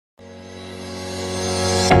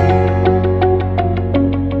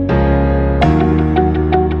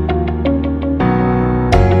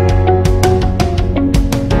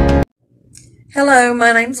Hello,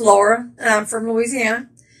 my name's Laura, and I'm from Louisiana.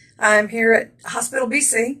 I'm here at Hospital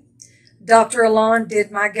BC. Dr. Alon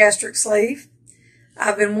did my gastric sleeve.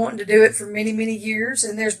 I've been wanting to do it for many, many years,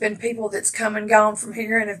 and there's been people that's come and gone from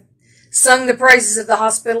here and have sung the praises of the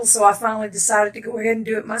hospital, so I finally decided to go ahead and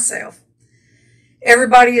do it myself.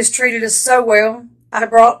 Everybody has treated us so well. I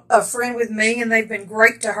brought a friend with me, and they've been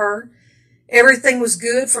great to her. Everything was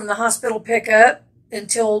good from the hospital pickup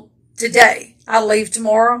until today. I leave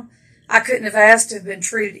tomorrow. I couldn't have asked to have been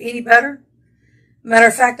treated any better. Matter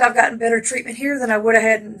of fact, I've gotten better treatment here than I would have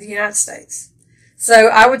had in the United States. So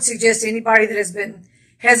I would suggest anybody that has been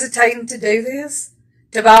hesitating to do this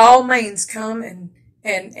to by all means come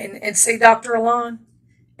and see Dr. Alon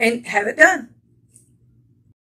and have it done.